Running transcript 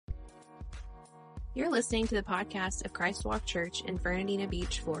You're listening to the podcast of Christ Walk Church in Fernandina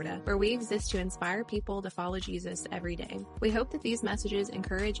Beach, Florida, where we exist to inspire people to follow Jesus every day. We hope that these messages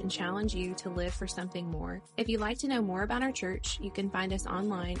encourage and challenge you to live for something more. If you'd like to know more about our church, you can find us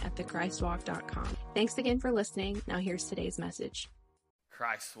online at thechristwalk.com. Thanks again for listening. Now here's today's message.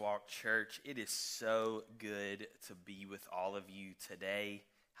 Christ Walk Church, it is so good to be with all of you today.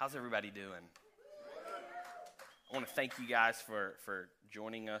 How's everybody doing? I want to thank you guys for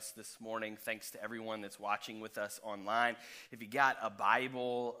joining us this morning. Thanks to everyone that's watching with us online. If you got a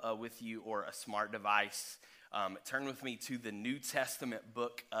Bible with you or a smart device, turn with me to the New Testament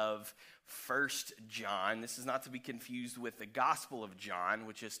book of 1 John. This is not to be confused with the Gospel of John,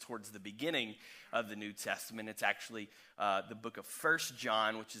 which is towards the beginning of the New Testament. It's actually the book of 1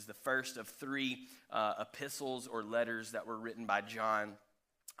 John, which is the first of three epistles or letters that were written by John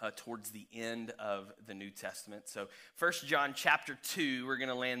towards the end of the New Testament. So 1 John chapter 2, we're going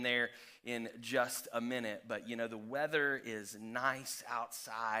to land there in just a minute. But, you know, the weather is nice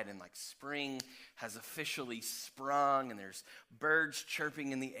outside and like spring has officially sprung and there's birds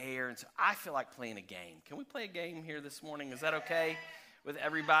chirping in the air. And so I feel like playing a game. Can we play a game here this morning? Is that okay with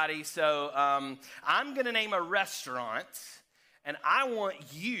everybody? So I'm going to name a restaurant and I want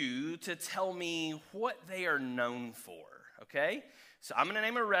you to tell me what they are known for, okay? So I'm going to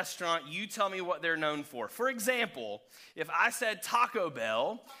name a restaurant. You tell me what they're known for. For example, if I said Taco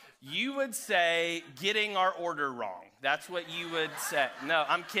Bell, you would say getting our order wrong. That's what you would say. No,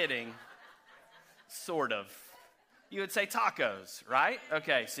 I'm kidding. Sort of. You would say tacos, right?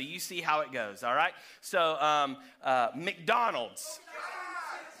 Okay, so you see how it goes, all right? So McDonald's.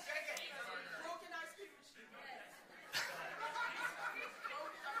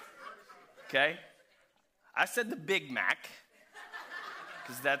 Okay. I said the Big Mac,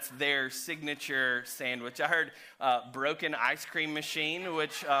 because that's their signature sandwich. I heard broken ice cream machine,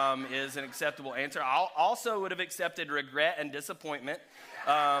 which is an acceptable answer. I also would have accepted regret and disappointment.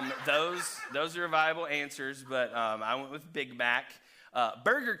 Those are viable answers, but I went with Big Mac.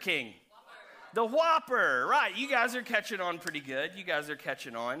 Burger King. The Whopper, right. You guys are catching on pretty good. You guys are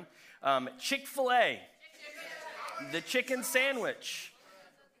catching on. Chick-fil-A. The chicken sandwich.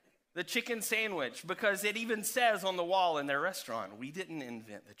 The chicken sandwich, because it even says on the wall in their restaurant, we didn't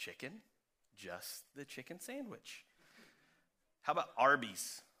invent the chicken, just the chicken sandwich. How about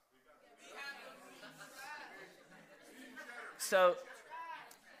Arby's? So,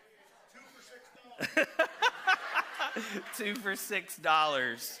 2 for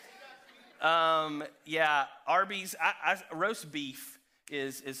 $6. Yeah, Arby's, roast beef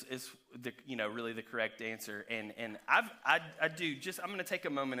is the, you know, really the correct answer. And I'm going to take a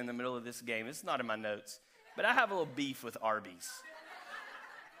moment in the middle of this game. It's not in my notes, but I have a little beef with Arby's.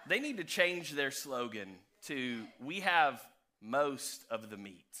 They need to change their slogan to, we have most of the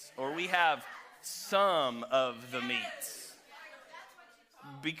meats, or we have some of the meats.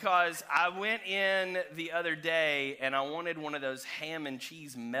 Because I went in the other day and I wanted one of those ham and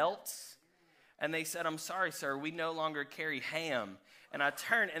cheese melts. And they said, I'm sorry, sir, we no longer carry ham. And I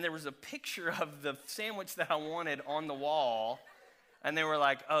turned, and there was a picture of the sandwich that I wanted on the wall. And they were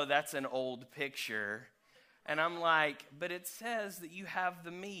like, oh, that's an old picture. And I'm like, but it says that you have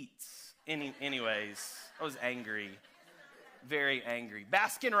the meats. Anyways, I was angry. Very angry.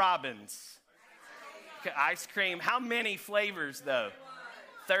 Baskin-Robbins. Okay, ice cream. How many flavors, though?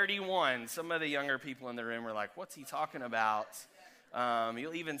 31. Some of the younger people in the room were like, what's he talking about?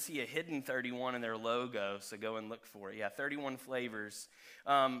 You'll even see a hidden 31 in their logo, so go and look for it. Yeah, 31 flavors.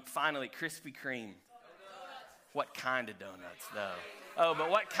 Finally, Krispy Kreme. What kind of donuts, though? Oh, but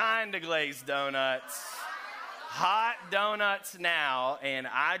what kind of glazed donuts? Hot donuts now, and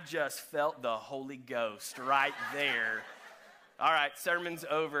I just felt the Holy Ghost right there. All right, sermon's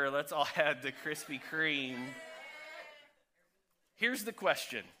over. Let's all head to Krispy Kreme. Here's the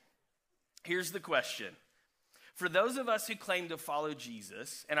question. For those of us who claim to follow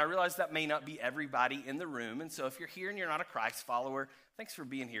Jesus, and I realize that may not be everybody in the room, and so if you're here and you're not a Christ follower, thanks for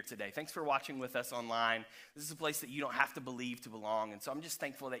being here today. Thanks for watching with us online. This is a place that you don't have to believe to belong, and so I'm just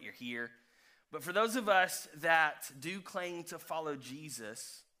thankful that you're here. But for those of us that do claim to follow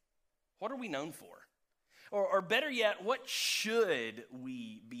Jesus, what are we known for? Or better yet, what should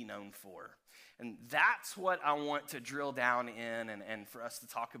we be known for? And that's what I want to drill down in and for us to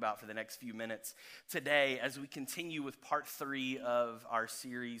talk about for the next few minutes today as we continue with part 3 of our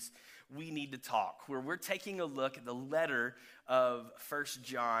series, We Need to Talk, where we're taking a look at the letter of 1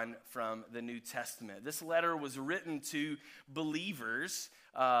 John from the New Testament. This letter was written to believers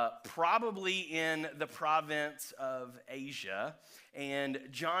probably in the province of Asia. And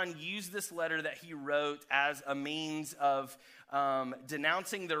John used this letter that he wrote as a means of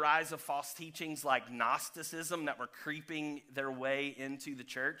denouncing the rise of false teachings like Gnosticism that were creeping their way into the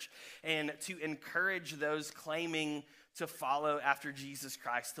church, and to encourage those claiming to follow after Jesus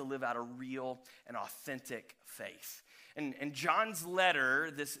Christ to live out a real and authentic faith. And John's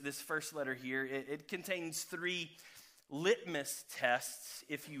letter, this first letter here, it contains 3 litmus tests,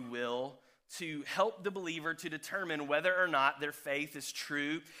 if you will, to help the believer to determine whether or not their faith is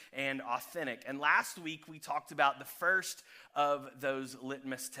true and authentic. And last week we talked about the first of those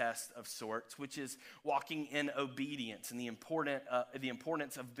litmus tests of sorts, which is walking in obedience and the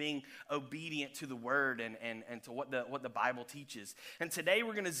importance of being obedient to the word and to what the Bible teaches. And today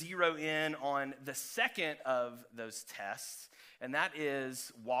we're going to zero in on the second of those tests, and that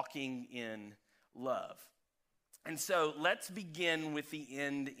is walking in love. And so let's begin with the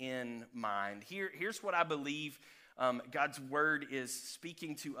end in mind. Here's what I believe God's word is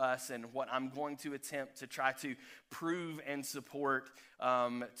speaking to us, and what I'm going to attempt to try to prove and support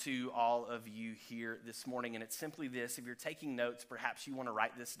to all of you here this morning. And it's simply this. If you're taking notes, perhaps you want to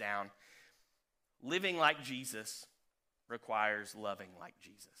write this down. Living like Jesus requires loving like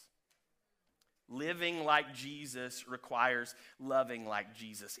Jesus. Living like Jesus requires loving like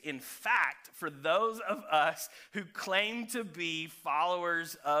Jesus. In fact, for those of us who claim to be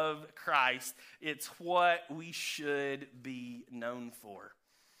followers of Christ, it's what we should be known for.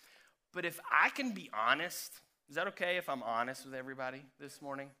 But if I can be honest, is that okay if I'm honest with everybody this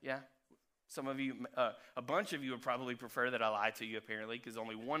morning? Yeah? Some of you, a bunch of you would probably prefer that I lie to you apparently, because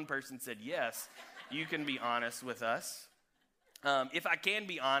only one person said yes, you can be honest with us. If I can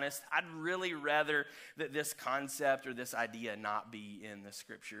be honest, I'd really rather that this concept or this idea not be in the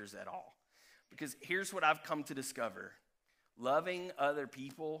scriptures at all. Because here's what I've come to discover. Loving other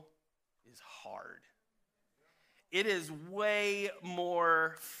people is hard. It is way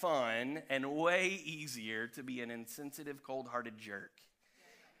more fun and way easier to be an insensitive, cold-hearted jerk.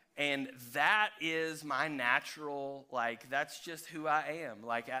 And that is my natural, that's just who I am.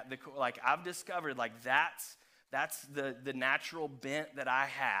 I've discovered, that's the natural bent that I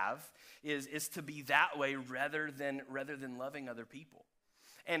have is to be that way rather than loving other people.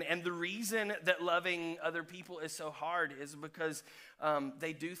 And the reason that loving other people is so hard is because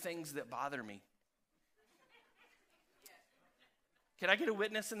they do things that bother me. Can I get a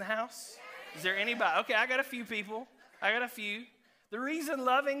witness in the house? Is there anybody? Okay, I got a few people. The reason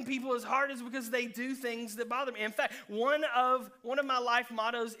loving people is hard is because they do things that bother me. In fact, one of my life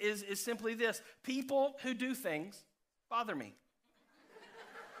mottos is simply this: people who do things bother me.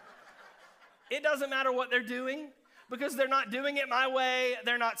 It doesn't matter what they're doing, because they're not doing it my way,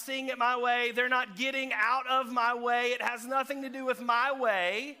 they're not seeing it my way, they're not getting out of my way. It has nothing to do with my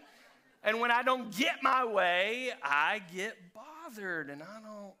way. And when I don't get my way, I get bothered, and I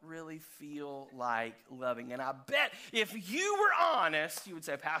don't really feel like loving. And I bet if you were honest, you would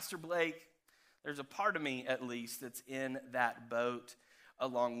say, Pastor Blake, there's a part of me at least that's in that boat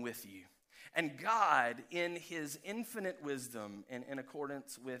along with you. And God, in his infinite wisdom and in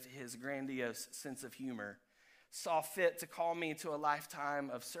accordance with his grandiose sense of humor, saw fit to call me to a lifetime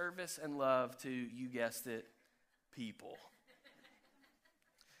of service and love to, you guessed it, people.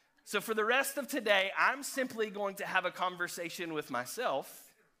 So for the rest of today, I'm simply going to have a conversation with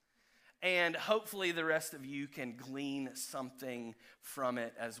myself, and hopefully the rest of you can glean something from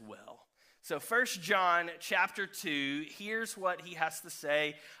it as well. So 1 John chapter 2, here's what he has to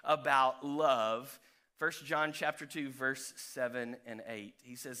say about love. 1 John chapter 2, verse 7 and 8.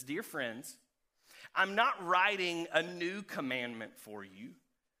 He says, "Dear friends, I'm not writing a new commandment for you.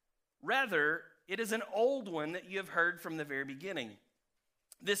 Rather, it is an old one that you have heard from the very beginning.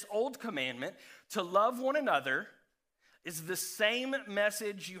 This old commandment, to love one another, is the same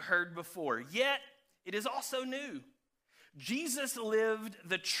message you heard before, yet it is also new. Jesus lived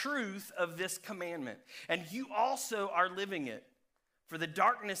the truth of this commandment, and you also are living it. For the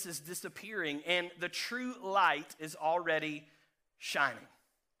darkness is disappearing, and the true light is already shining."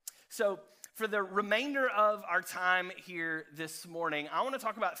 So, for the remainder of our time here this morning, I want to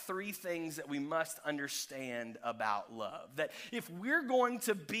talk about 3 things that we must understand about love. That if we're going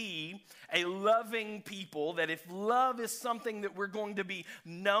to be a loving people, that if love is something that we're going to be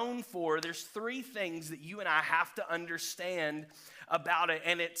known for, there's 3 things that you and I have to understand about it.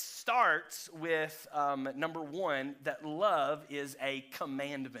 And it starts with, number 1, that love is a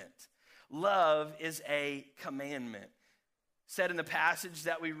commandment. Love is a commandment. Said in the passage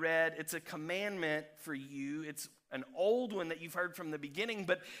that we read, it's a commandment for you. It's an old one that you've heard from the beginning,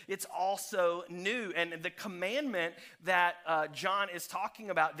 but it's also new. And the commandment that John is talking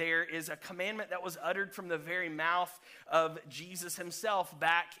about there is a commandment that was uttered from the very mouth of Jesus himself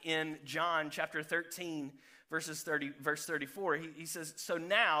back in John chapter 13, Verse 34, he says, so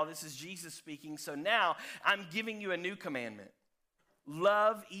now, this is Jesus speaking, so now I'm giving you a new commandment.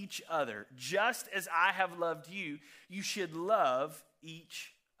 Love each other. Just as I have loved you, you should love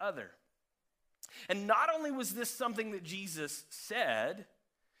each other. And not only was this something that Jesus said,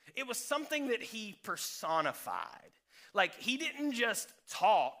 it was something that he personified. Like, he didn't just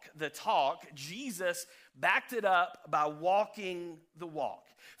talk the talk. Jesus backed it up by walking the walk.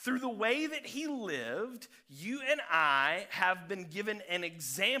 Through the way that he lived, you and I have been given an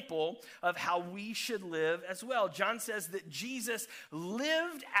example of how we should live as well. John says that Jesus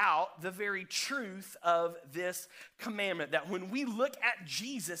lived out the very truth of this commandment. That when we look at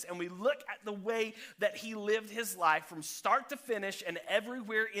Jesus and we look at the way that he lived his life from start to finish and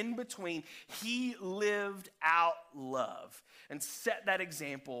everywhere in between, he lived out love and set that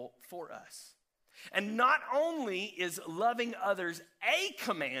example for us. And not only is loving others a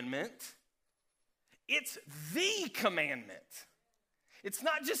commandment, it's the commandment. It's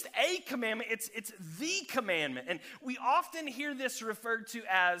not just a commandment, it's the commandment. And we often hear this referred to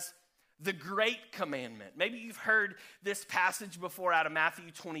as the Great Commandment. Maybe you've heard this passage before out of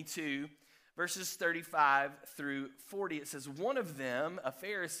Matthew 22, verses 35 through 40. It says, one of them, a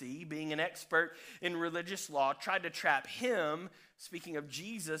Pharisee, being an expert in religious law, tried to trap him, speaking of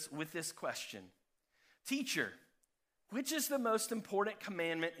Jesus, with this question. Teacher, which is the most important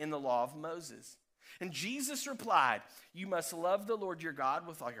commandment in the law of Moses? And Jesus replied, you must love the Lord your God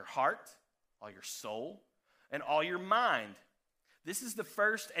with all your heart, all your soul, and all your mind. This is the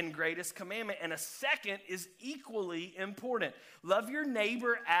first and greatest commandment, and a second is equally important. Love your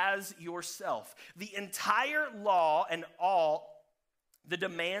neighbor as yourself. The entire law and all the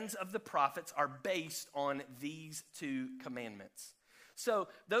demands of the prophets are based on these two commandments. So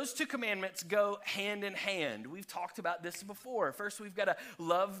those two commandments go hand in hand. We've talked about this before. First, we've got to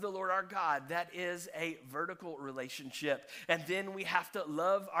love the Lord our God. That is a vertical relationship. And then we have to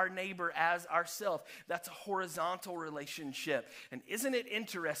love our neighbor as ourselves. That's a horizontal relationship. And isn't it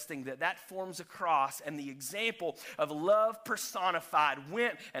interesting that that forms a cross, and the example of love personified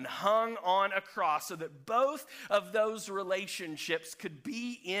went and hung on a cross so that both of those relationships could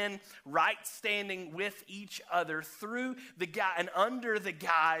be in right standing with each other through the guy and under the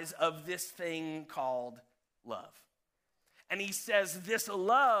guise of this thing called love. And he says this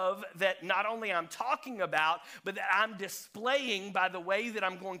love that not only I'm talking about, but that I'm displaying by the way that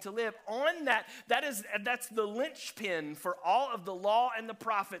I'm going to live. On that's the linchpin for all of the law and the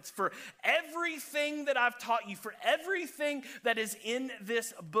prophets, for everything that I've taught you, for everything that is in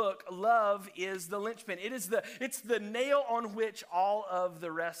this book. Love is the linchpin. It's the nail on which all of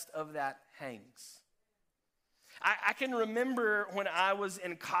the rest of that hangs. I can remember when I was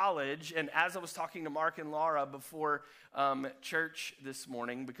in college, and as I was talking to Mark and Laura before church this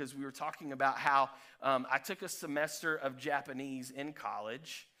morning, because we were talking about how I took a semester of Japanese in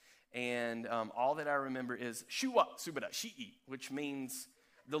college, and all that I remember is Shuwa Subada Shii, which means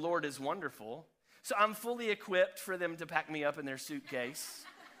the Lord is wonderful. So I'm fully equipped for them to pack me up in their suitcase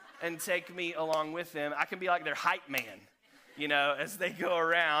and take me along with them. I can be like their hype man. You know, as they go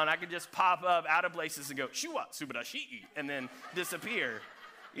around, I could just pop up out of places and go, Shuwa, Subada, Shii, and then disappear,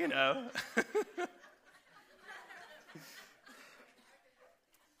 you know.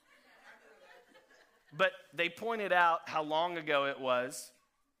 But they pointed out how long ago it was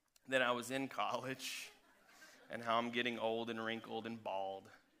that I was in college and how I'm getting old and wrinkled and bald.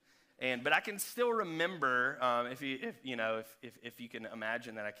 But I can still remember, if you can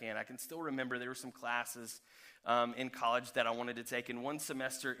imagine that I can still remember there were some classes in college that I wanted to take, in one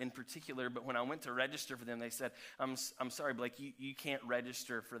semester in particular, but when I went to register for them, they said, I'm sorry, Blake, you can't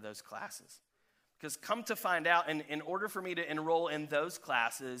register for those classes. Because come to find out, in order for me to enroll in those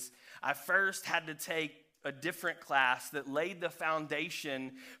classes, I first had to take a different class that laid the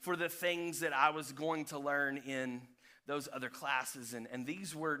foundation for the things that I was going to learn in those other classes. And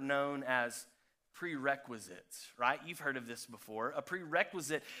these were known as prerequisites, right? You've heard of this before. A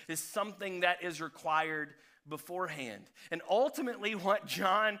prerequisite is something that is required beforehand. And ultimately what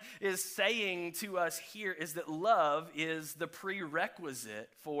John is saying to us here is that love is the prerequisite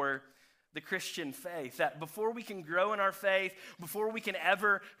for the Christian faith. That before we can grow in our faith, before we can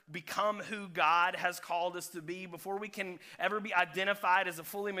ever become who God has called us to be, before we can ever be identified as a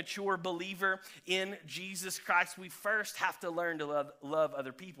fully mature believer in Jesus Christ, we first have to learn to love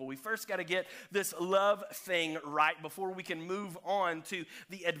other people. We first got to get this love thing right before we can move on to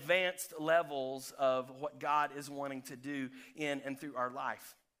the advanced levels of what God is wanting to do in and through our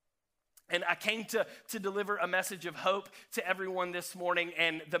life. And I came to deliver a message of hope to everyone this morning.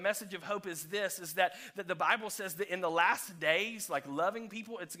 And the message of hope is this, is that the Bible says that in the last days, like loving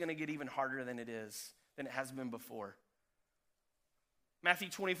people, it's going to get even harder than it is than it has been before. Matthew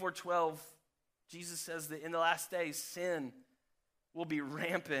 24:12, Jesus says that in the last days, sin will be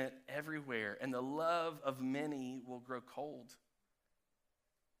rampant everywhere, and the love of many will grow cold.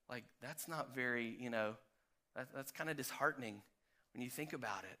 Like, that's not very, that's kind of disheartening when you think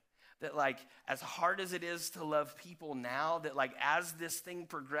about it. That, like, as hard as it is to love people now, that, like, as this thing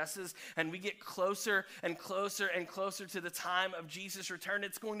progresses and we get closer and closer and closer to the time of Jesus' return,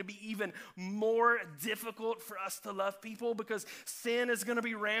 it's going to be even more difficult for us to love people because sin is going to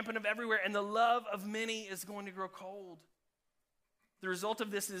be rampant everywhere and the love of many is going to grow cold. The result of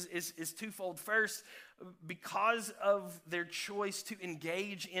this is twofold. First, because of their choice to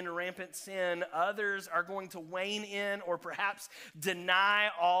engage in rampant sin, others are going to wane in or perhaps deny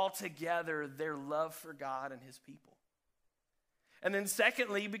altogether their love for God and his people. And then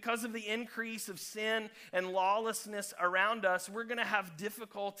secondly, because of the increase of sin and lawlessness around us, we're going to have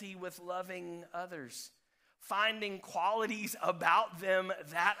difficulty with loving others, finding qualities about them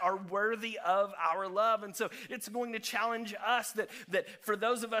that are worthy of our love. And so it's going to challenge us that for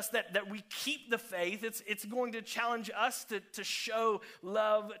those of us that we keep the faith, it's going to challenge us to show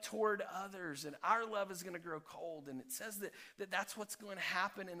love toward others. And our love is going to grow cold. And it says that's what's going to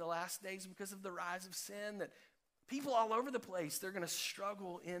happen in the last days because of the rise of sin, that people all over the place, they're going to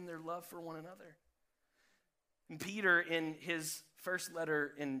struggle in their love for one another. And Peter, in his first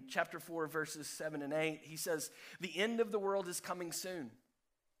letter in chapter 4, verses 7 and 8, he says, "The end of the world is coming soon.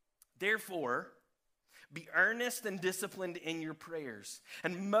 Therefore, be earnest and disciplined in your prayers.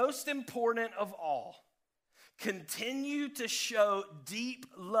 And most important of all, continue to show deep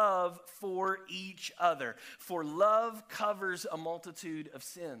love for each other, for love covers a multitude of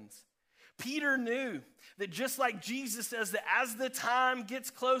sins." Peter knew that just like Jesus says that as the time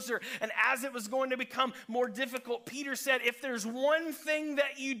gets closer and as it was going to become more difficult, Peter said, if there's one thing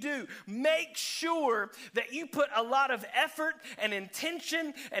that you do, make sure that you put a lot of effort and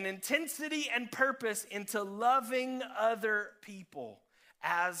intention and intensity and purpose into loving other people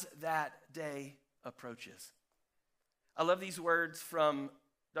as that day approaches. I love these words from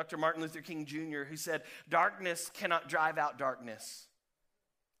Dr. Martin Luther King Jr., who said, "Darkness cannot drive out darkness.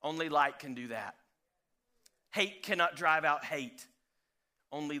 Only light can do that. Hate cannot drive out hate.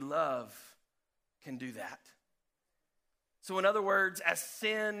 Only love can do that." So in other words, as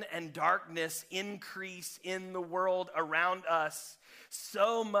sin and darkness increase in the world around us,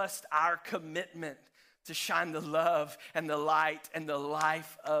 so must our commitment to shine the love and the light and the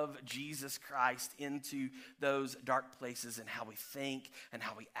life of Jesus Christ into those dark places in how we think and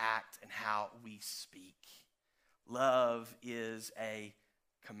how we act and how we speak. Love is a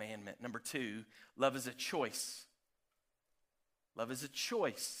commandment. Number 2, love is a choice. Love is a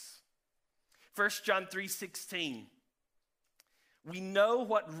choice. 1 John 3:16. We know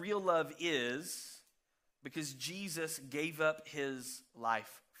what real love is because Jesus gave up his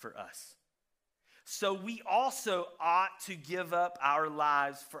life for us. So we also ought to give up our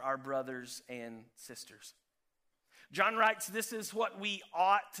lives for our brothers and sisters. John writes, this is what we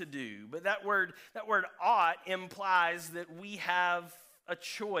ought to do. But that word ought implies that we have a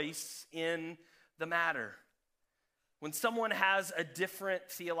choice in the matter. When someone has a different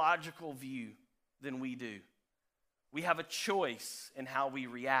theological view than we do, we have a choice in how we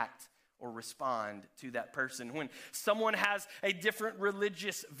react or respond to that person. When someone has a different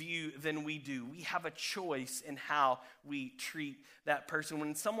religious view than we do, we have a choice in how we treat that person.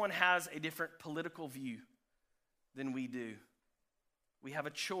 When someone has a different political view than we do, we have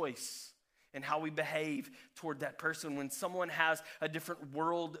a choice in how we behave toward that person. When someone has a different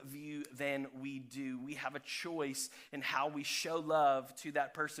world view than we do, we have a choice in how we show love to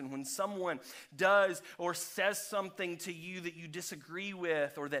that person. When someone does or says something to you that you disagree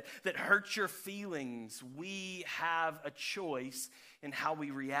with or that hurts your feelings, we have a choice in how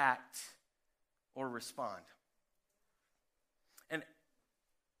we react or respond. And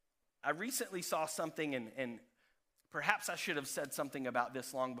I recently saw something and perhaps I should have said something about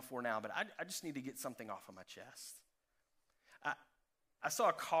this long before now, but I just need to get something off of my chest. I saw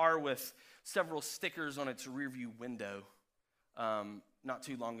a car with several stickers on its rearview window not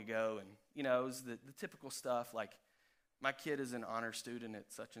too long ago, and it was the typical stuff like, my kid is an honor student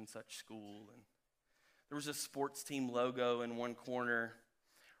at such and such school, and there was a sports team logo in one corner,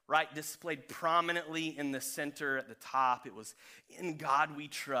 right, displayed prominently in the center at the top. It was, "In God We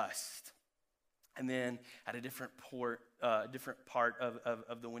Trust." And then at a different part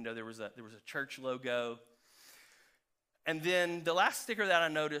of the window, there was a church logo. And then the last sticker that I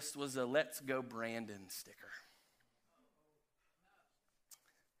noticed was a "Let's Go Brandon" sticker.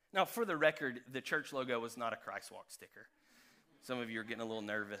 Now, for the record, the church logo was not a Christ Walk sticker. Some of you are getting a little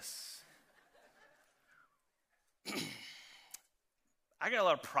nervous. I got a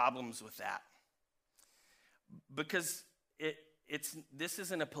lot of problems with that because this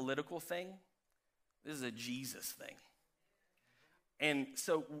isn't a political thing. This is a Jesus thing. And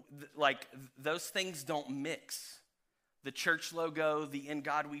so, those things don't mix. The church logo, the In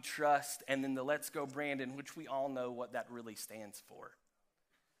God We Trust, and then the Let's Go Brandon, which we all know what that really stands for.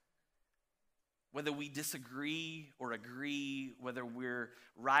 Whether we disagree or agree, whether we're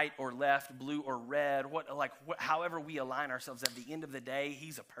right or left, blue or red, however we align ourselves, at the end of the day,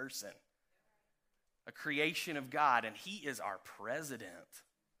 he's a person, a creation of God, and he is our president.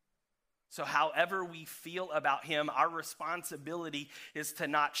 So however we feel about him, our responsibility is to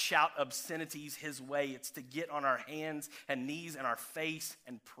not shout obscenities his way. It's to get on our hands and knees and our face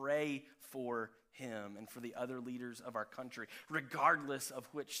and pray for him and for the other leaders of our country, regardless of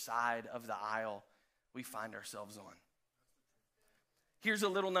which side of the aisle we find ourselves on. Here's a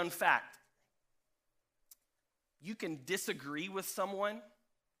little known fact. You can disagree with someone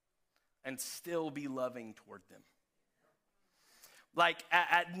and still be loving toward them.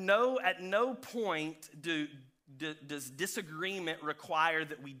 At no point does disagreement require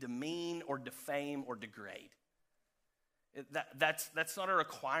that we demean or defame or degrade. That's not a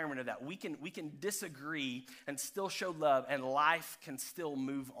requirement of that. We can disagree and still show love, and life can still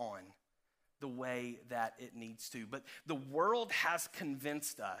move on the way that it needs to. But the world has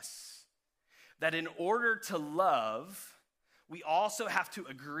convinced us that in order to love, we also have to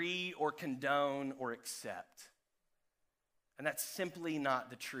agree or condone or accept. And that's simply not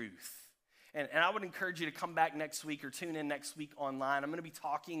the truth. And I would encourage you to come back next week or tune in next week online. I'm going to be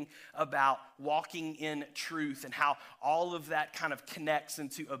talking about walking in truth and how all of that kind of connects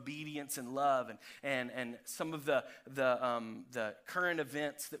into obedience and love and some of the current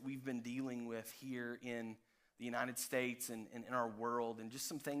events that we've been dealing with here in the United States and in our world, and just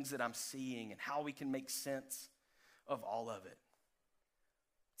some things that I'm seeing and how we can make sense of all of it.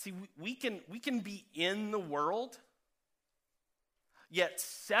 See, we can be in the world, yet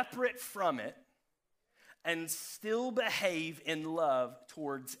separate from it, and still behave in love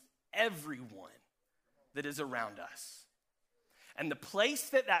towards everyone that is around us. And the place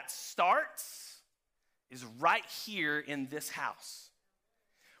that starts is right here in this house,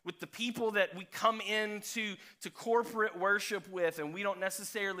 with the people that we come into corporate worship with and we don't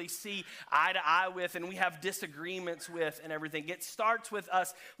necessarily see eye to eye with and we have disagreements with and everything. It starts with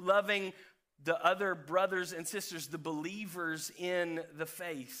us loving the other brothers and sisters, the believers in the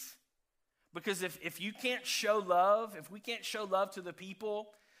faith. Because if you can't show love, if we can't show love to the people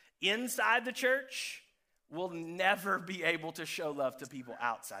inside the church, we'll never be able to show love to people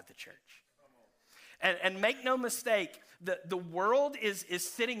outside the church. And make no mistake, the world is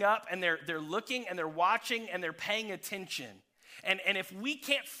sitting up and they're looking and they're watching and they're paying attention. And if we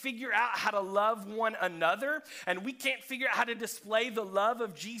can't figure out how to love one another, and we can't figure out how to display the love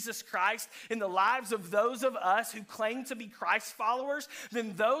of Jesus Christ in the lives of those of us who claim to be Christ followers,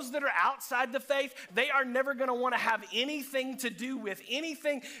 then those that are outside the faith, they are never going to want to have anything to do with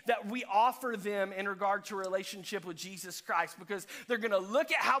anything that we offer them in regard to a relationship with Jesus Christ, because they're going to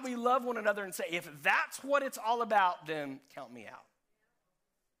look at how we love one another and say, if that's what it's all about, then count me out.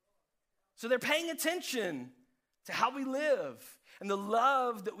 So they're paying attention to how we live and the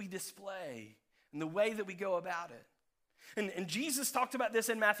love that we display and the way that we go about it. And Jesus talked about this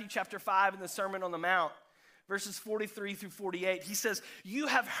in Matthew chapter 5 in the Sermon on the Mount, verses 43 through 48. He says, "You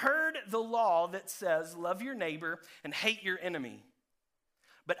have heard the law that says, love your neighbor and hate your enemy.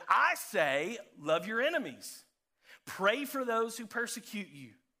 But I say, love your enemies. Pray for those who persecute you.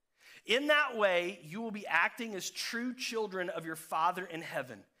 In that way, you will be acting as true children of your Father in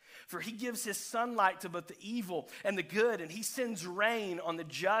heaven. For he gives his sunlight to both the evil and the good, and he sends rain on the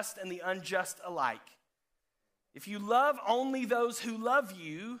just and the unjust alike. If you love only those who love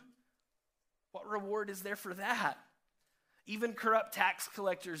you, what reward is there for that? Even corrupt tax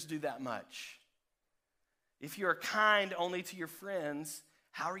collectors do that much. If you are kind only to your friends,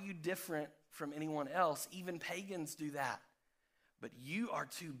 how are you different from anyone else? Even pagans do that. But you are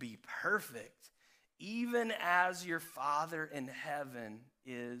to be perfect, even as your Father in heaven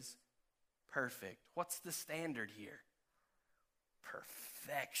is perfect." What's the standard here?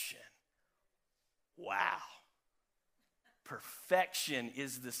 Perfection. Wow. Perfection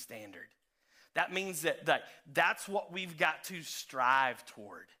is the standard. That means that's what we've got to strive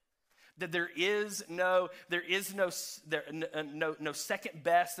toward. That there is no second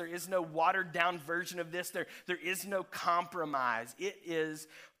best. There is no watered down version of this. There is no compromise. It is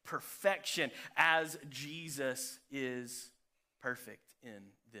perfection as Jesus is perfect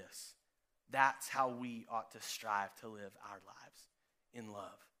in this. That's how we ought to strive to live our lives, in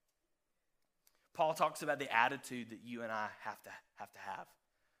love. Paul talks about the attitude that you and I have to have.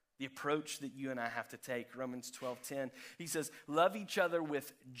 The approach that you and I have to take. Romans 12:10, he says, love each other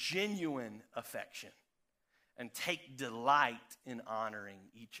with genuine affection and take delight in honoring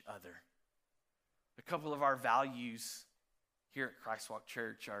each other. A couple of our values here at Christ Walk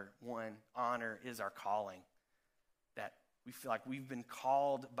Church are, one, honor is our calling. That we feel like we've been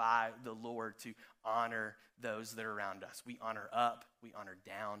called by the Lord to honor those that are around us. We honor up, we honor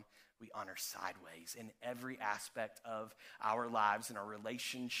down, we honor sideways in every aspect of our lives and our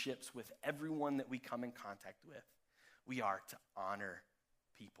relationships with everyone that we come in contact with. We are to honor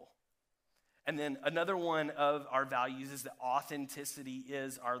people. And then another one of our values is that authenticity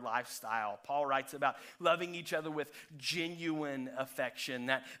is our lifestyle. Paul writes about loving each other with genuine affection.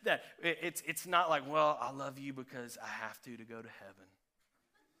 That it's not like, well, I love you because I have to go to heaven.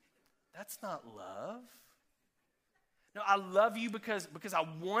 That's not love. No, I love you because I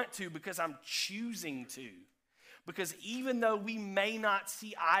want to, because I'm choosing to. Because even though we may not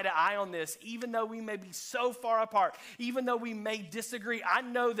see eye to eye on this, even though we may be so far apart, even though we may disagree, I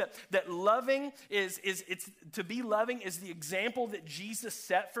know that loving to be loving is the example that Jesus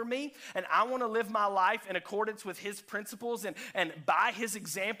set for me. And I want to live my life in accordance with his principles and by his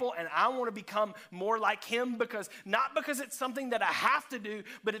example. And I want to become more like him not because it's something that I have to do,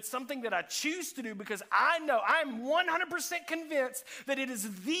 but it's something that I choose to do because I know, I'm 100% convinced that it is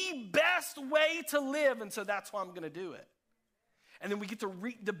the best way to live. And so that's why I'm going to do it. And then we get to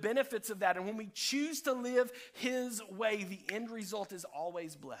reap the benefits of that. And when we choose to live his way, the end result is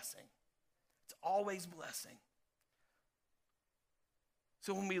always blessing. It's always blessing.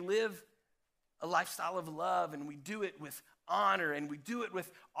 So when we live a lifestyle of love and we do it with honor and we do it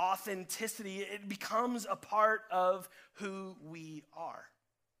with authenticity, it becomes a part of who we are.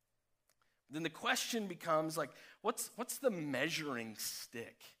 Then the question becomes like, what's the measuring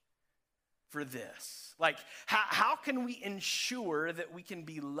stick for this? Like, how can we ensure that we can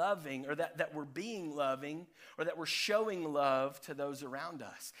be loving or that we're being loving or that we're showing love to those around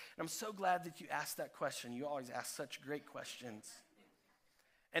us? And I'm so glad that you asked that question. You always ask such great questions.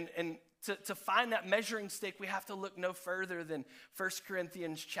 And to find that measuring stick, we have to look no further than 1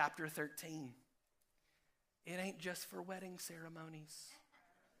 Corinthians chapter 13. It ain't just for wedding ceremonies.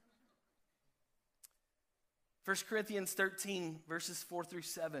 1 Corinthians 13, verses 4 through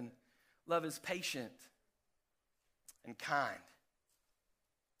 7. Love is patient and kind.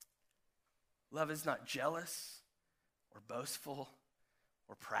 Love is not jealous or boastful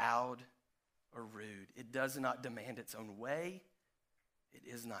or proud or rude. It does not demand its own way. It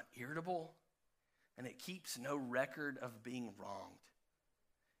is not irritable, and it keeps no record of being wronged.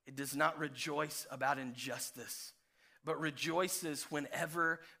 It does not rejoice about injustice, but rejoices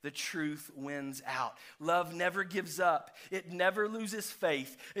whenever the truth wins out. Love never gives up. It never loses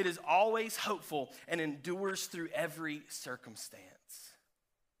faith. It is always hopeful and endures through every circumstance.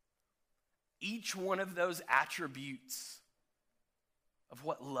 Each one of those attributes of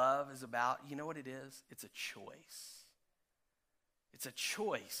what love is about, you know what it is? It's a choice. It's a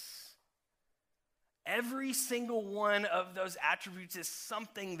choice. Every single one of those attributes is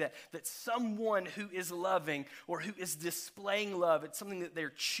something that someone who is loving or who is displaying love, it's something that they're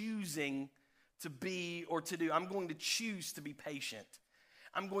choosing to be or to do. I'm going to choose to be patient.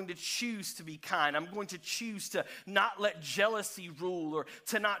 I'm going to choose to be kind. I'm going to choose to not let jealousy rule or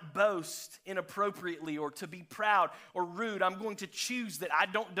to not boast inappropriately or to be proud or rude. I'm going to choose that I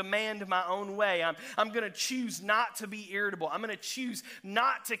don't demand my own way. I'm going to choose not to be irritable. I'm going to choose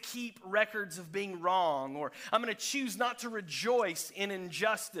not to keep records of being wrong, or I'm going to choose not to rejoice in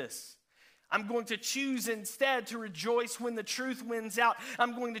injustice. I'm going to choose instead to rejoice when the truth wins out.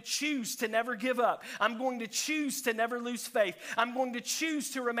 I'm going to choose to never give up. I'm going to choose to never lose faith. I'm going to choose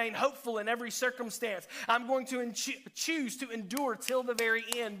to remain hopeful in every circumstance. I'm going to choose to endure till the very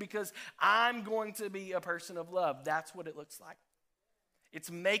end because I'm going to be a person of love. That's what it looks like.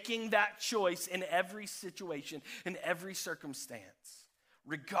 It's making that choice in every situation, in every circumstance,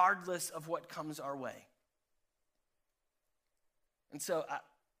 regardless of what comes our way. And so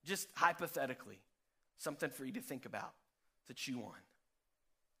just hypothetically, something for you to think about, to chew on.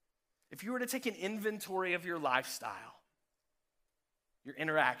 If you were to take an inventory of your lifestyle, your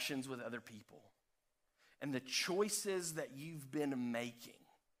interactions with other people, and the choices that you've been making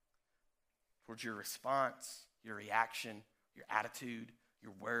towards your response, your reaction, your attitude,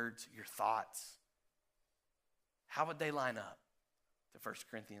 your words, your thoughts, how would they line up to 1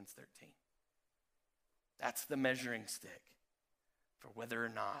 Corinthians 13? That's the measuring stick for whether or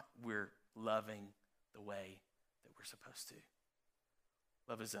not we're loving the way that we're supposed to.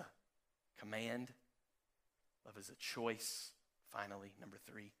 Love is a command. Love is a choice. Finally, number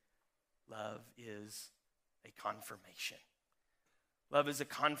 3, Love is a confirmation. Love is a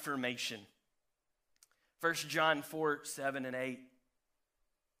confirmation. 1 John 4, 7 and 8.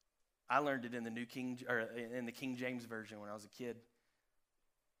 I learned it in the King James Version when I was a kid.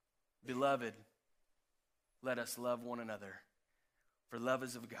 Beloved, let us love one another, for love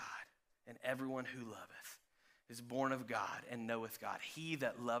is of God, and everyone who loveth is born of God and knoweth God. He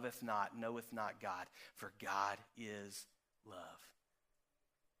that loveth not knoweth not God, for God is love.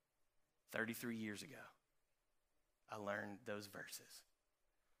 33 years ago, I learned those verses.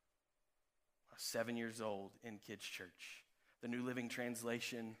 I was 7 years old in kids' church. The New Living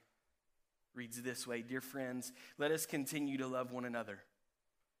Translation reads this way: Dear friends, let us continue to love one another,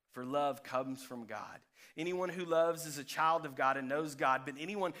 for love comes from God. Anyone who loves is a child of God and knows God, but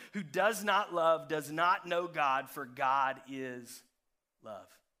anyone who does not love does not know God, for God is love.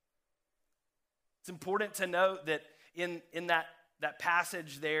 It's important to note that in that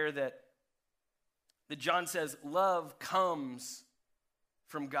passage there that John says love comes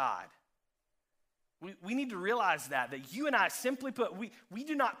from God. We need to realize that you and I, simply put, we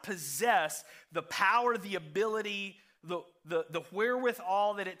do not possess the power, the ability, the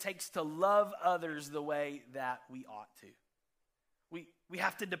wherewithal that it takes to love others the way that we ought to. We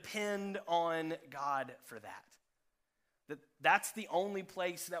have to depend on God for that. That's the only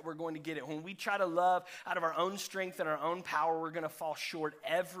place that we're going to get it. When we try to love out of our own strength and our own power, we're going to fall short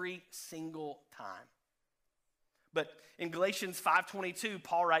every single time. But in Galatians 5:22,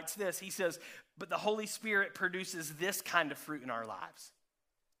 Paul writes this. He says, but the Holy Spirit produces this kind of fruit in our lives: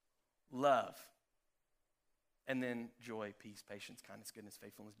 love, and then joy, peace, patience, kindness, goodness,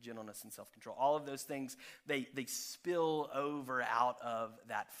 faithfulness, gentleness, and self-control. All of those things, they spill over out of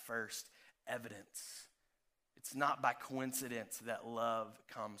that first evidence. It's not by coincidence that love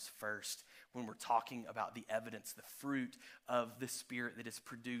comes first when we're talking about the evidence, the fruit of the Spirit that is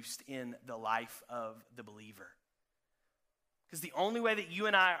produced in the life of the believer. Because the only way that you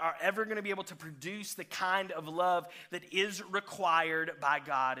and I are ever going to be able to produce the kind of love that is required by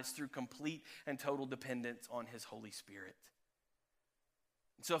God is through complete and total dependence on His Holy Spirit.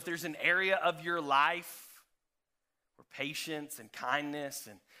 And so if there's an area of your life where patience and kindness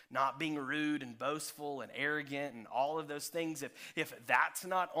and not being rude and boastful and arrogant and all of those things, if that's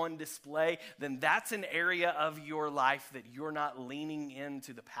not on display, then that's an area of your life that you're not leaning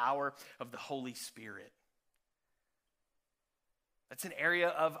into the power of the Holy Spirit. That's an area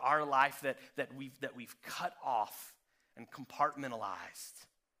of our life that we've cut off and compartmentalized.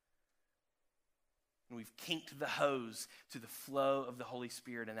 And we've kinked the hose to the flow of the Holy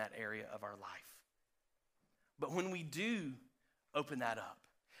Spirit in that area of our life. But when we do open that up,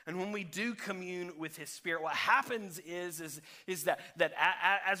 and when we do commune with His Spirit, what happens is that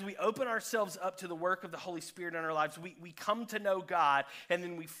as we open ourselves up to the work of the Holy Spirit in our lives, we come to know God, and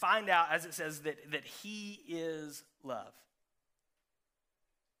then we find out, as it says, that He is love.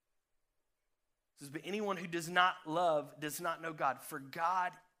 It says, but anyone who does not love does not know God, for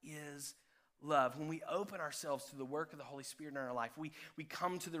God is love. When we open ourselves to the work of the Holy Spirit in our life, we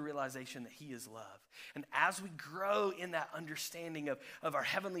come to the realization that He is love. And as we grow in that understanding of our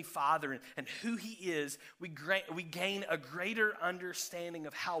Heavenly Father and who He is, we gain a greater understanding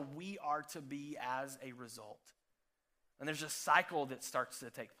of how we are to be as a result. And there's a cycle that starts to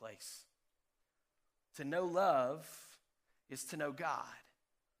take place. To know love is to know God.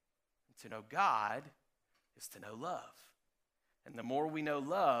 And to know God is to know love. And the more we know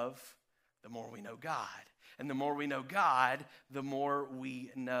love, the more we know God. And the more we know God, the more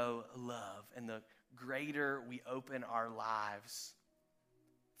we know love. And the greater we open our lives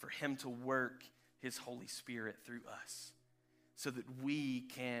for Him to work His Holy Spirit through us so that we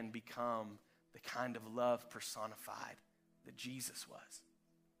can become the kind of love personified that Jesus was.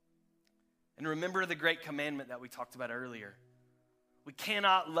 And remember the great commandment that we talked about earlier. We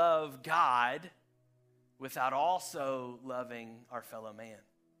cannot love God without also loving our fellow man.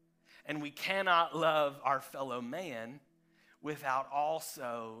 And we cannot love our fellow man without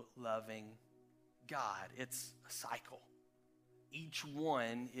also loving God. It's a cycle. Each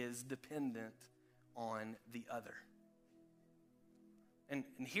one is dependent on the other. And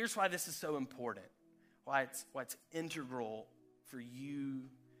here's why this is so important. Why it's integral for you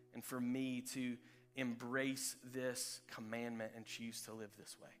and for me to embrace this commandment and choose to live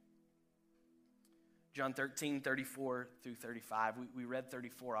this way. John 13, 34 through 35. We read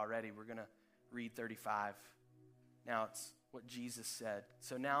 34 already. We're going to read 35. Now it's what Jesus said.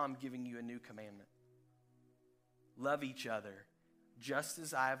 So now I'm giving you a new commandment. Love each other just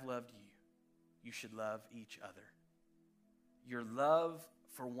as I have loved you. You should love each other. Your love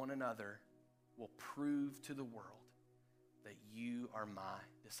for one another will prove to the world that you are my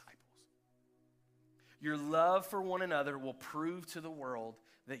disciples. Your love for one another will prove to the world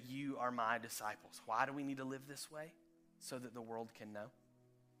that you are my disciples. Why do we need to live this way? So that the world can know.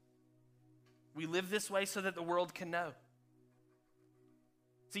 We live this way so that the world can know.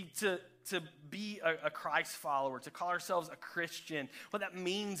 See, to be a Christ follower, to call ourselves a Christian, what that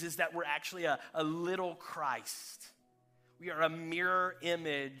means is that we're actually a little Christ. We are a mirror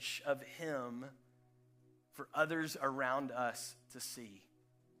image of him for others around us to see.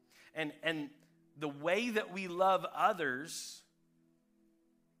 And the way that we love others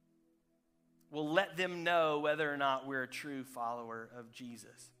will let them know whether or not we're a true follower of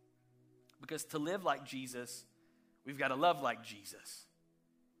Jesus. Because to live like Jesus, we've got to love like Jesus.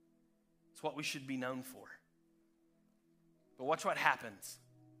 It's what we should be known for. But watch what happens.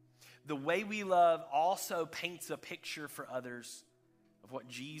 The way we love also paints a picture for others of what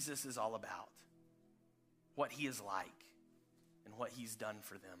Jesus is all about, what he is like, and what he's done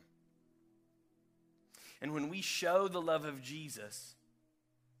for them. And when we show the love of Jesus,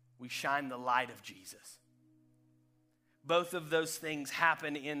 we shine the light of Jesus. Both of those things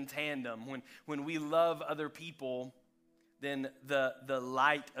happen in tandem. When we love other people, then the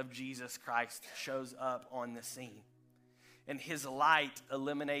light of Jesus Christ shows up on the scene. And his light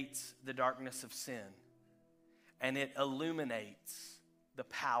eliminates the darkness of sin. And it illuminates the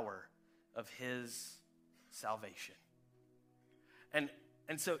power of his salvation. And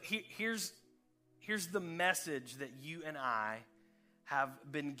so here's the message that you and I have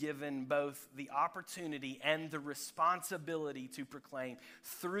been given both the opportunity and the responsibility to proclaim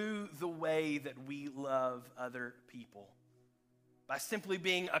through the way that we love other people. By simply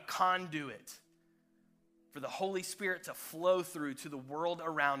being a conduit for the Holy Spirit to flow through to the world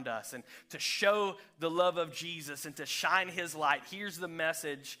around us and to show the love of Jesus and to shine his light. Here's the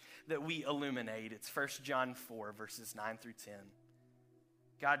message that we illuminate. It's 1 John 4, verses 9 through 10.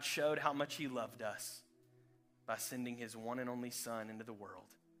 God showed how much he loved us by sending his one and only Son into the world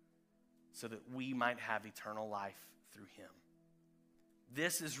so that we might have eternal life through him.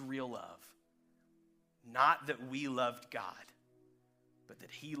 This is real love. Not that we loved God, but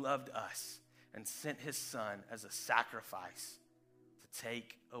that he loved us and sent his Son as a sacrifice to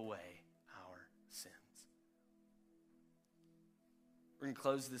take away our sins. We're going to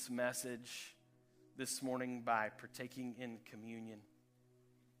close this message this morning by partaking in communion.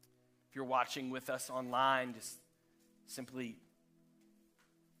 If you're watching with us online, just simply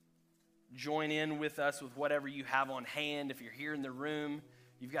join in with us with whatever you have on hand. If you're here in the room,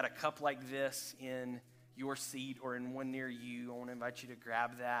 you've got a cup like this in your seat or in one near you. I want to invite you to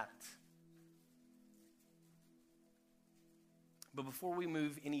grab that. But before we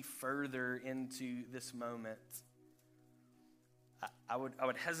move any further into this moment, I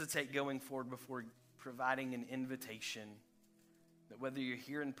would hesitate going forward before providing an invitation that whether you're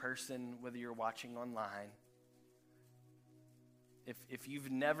here in person, whether you're watching online, if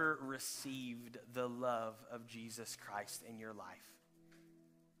you've never received the love of Jesus Christ in your life,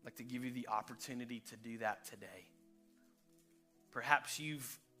 I'd like to give you the opportunity to do that today. Perhaps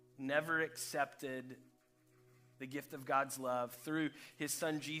you've never accepted the gift of God's love through his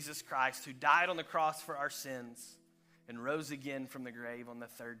Son Jesus Christ, who died on the cross for our sins and rose again from the grave on the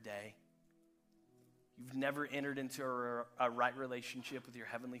third day. You've never entered into a right relationship with your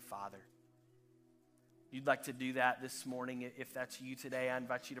Heavenly Father. You'd like to do that this morning. If that's you today, I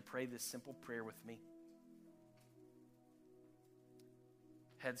invite you to pray this simple prayer with me.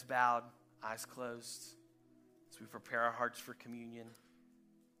 Heads bowed, eyes closed, as we prepare our hearts for communion.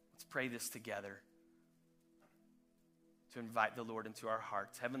 Let's pray this together to invite the Lord into our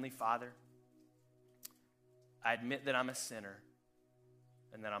hearts. Heavenly Father, I admit that I'm a sinner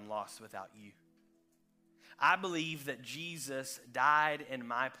and that I'm lost without you. I believe that Jesus died in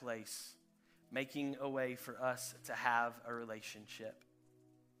my place, making a way for us to have a relationship.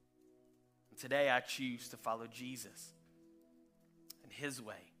 And today I choose to follow Jesus and his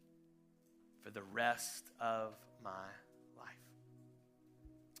way for the rest of my life.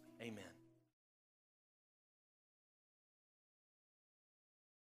 Amen.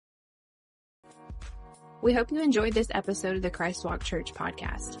 We hope you enjoyed this episode of the Christ Walk Church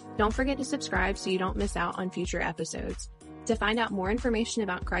podcast. Don't forget to subscribe so you don't miss out on future episodes. To find out more information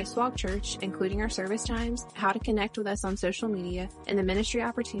about Christ Walk Church, including our service times, how to connect with us on social media, and the ministry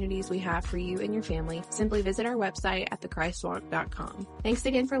opportunities we have for you and your family, simply visit our website at thechristwalk.com. Thanks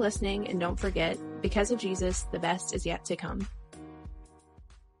again for listening, and don't forget, because of Jesus, the best is yet to come.